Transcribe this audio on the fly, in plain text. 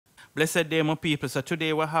Blessed day, my people. So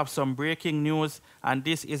today we have some breaking news, and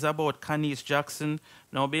this is about Khanice Jackson.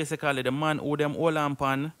 Now, basically, the man who them all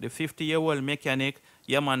on, the 50-year-old mechanic,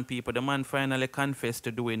 yeah, man, people, the man finally confessed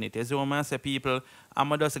to doing it. As you man say, people,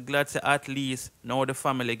 I'm just glad to at least now the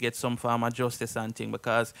family get some form of justice and thing,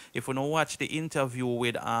 because if you don't watch the interview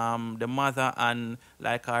with the mother and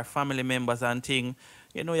like our family members and thing,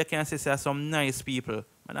 you know, you can see some nice people.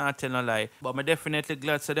 I'm not telling a lie. But I'm definitely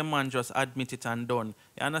glad so the man just admit it and done.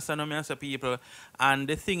 You understand what I say, people? And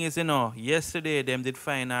the thing is, you know, yesterday them did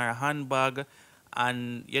find our handbag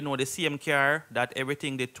and, you know, the same car that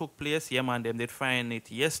everything they took place. Yeah, man, them did find it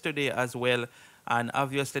yesterday as well. And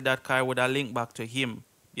obviously that car would have linked back to him.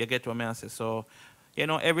 You get what I say? So, you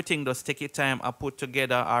know, everything does take its time I put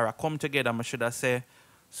together or I come together, I should I say.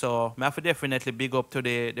 So I have to definitely big up to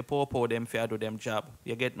the popo them for do them job.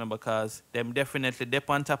 You get me? Because them definitely dep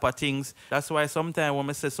on top of things. That's why sometimes when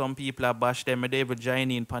I say some people are bash them, they will join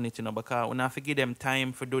in on it, you know, because when I have to give them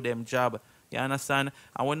time for do them job. You understand?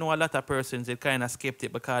 And we know a lot of persons they kind of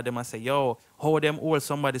skeptic because they must say, yo, how them hold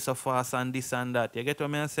somebody so fast and this and that. You get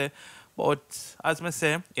what I say? But as I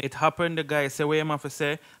say, it happened, the guy say what I have to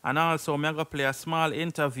say. And also I'm going to play a small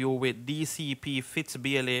interview with DCP Fitz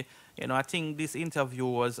Bailey. You know, I think this interview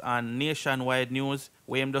was on Nationwide News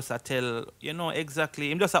where him just tell, you know, exactly,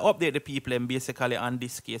 him just update the people and basically on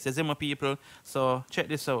this case. Is my people? So check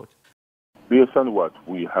this out. Based on what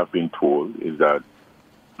we have been told is that,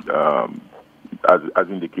 as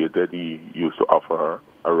indicated, he used to offer her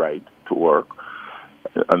a ride to work.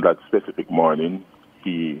 And that specific morning,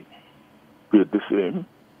 he did the same,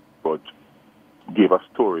 but gave a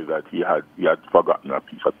story that he had forgotten a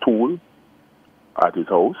piece of tool at his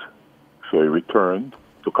house. So he returned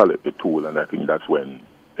to collect the tool, and I think that's when,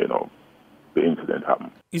 you know, the incident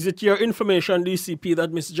happened. Is it your information, DCP,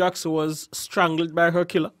 that Miss Jackson was strangled by her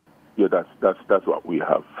killer? Yeah, that's what we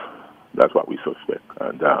have. That's what we suspect.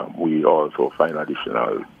 And we also find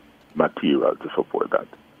additional material to support that.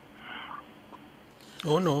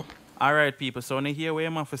 Oh, no. All right, people. So, when you hear what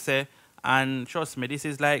I'm to say, and trust me, this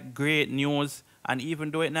is like great news. And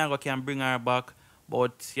even though it now can bring her back,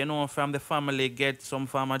 but, you know, from the family get some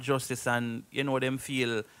form of justice and, you know, them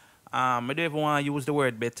feel, I don't even want to use the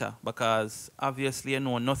word better because obviously, you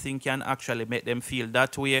know, nothing can actually make them feel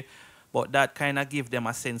that way. But that kind of give them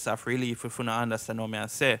a sense of relief if you don't understand what I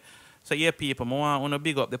say. So, yeah, people, I want to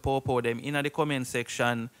big up the popo them in the comment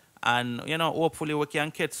section. And, you know, hopefully we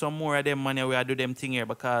can get some more of them money where I do them thing here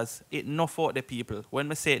because it enough for the people.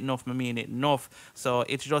 When I say enough, I mean it enough. So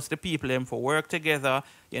it's just the people them for work together.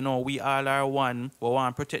 You know, we all are one. We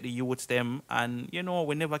want to protect the youths them. And, you know,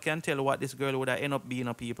 we never can tell what this girl would have end up being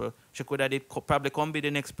a people. She could have probably come be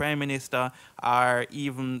the next prime minister or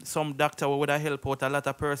even some doctor who would have helped out a lot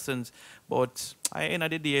of persons. But at the end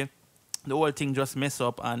of the day, the whole thing just mess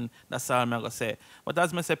up, and that's all I'm going to say. But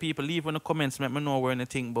as I say, people, leave in the comments, let me know what you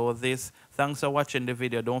think about this. Thanks for watching the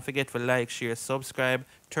video. Don't forget to like, share, subscribe,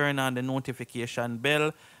 turn on the notification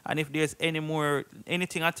bell. And if there's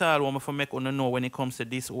anything at all want me to make you know when it comes to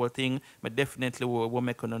this whole thing, I definitely will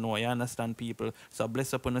make you know. You understand, people? So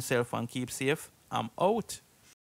bless up on yourself and keep safe. I'm out.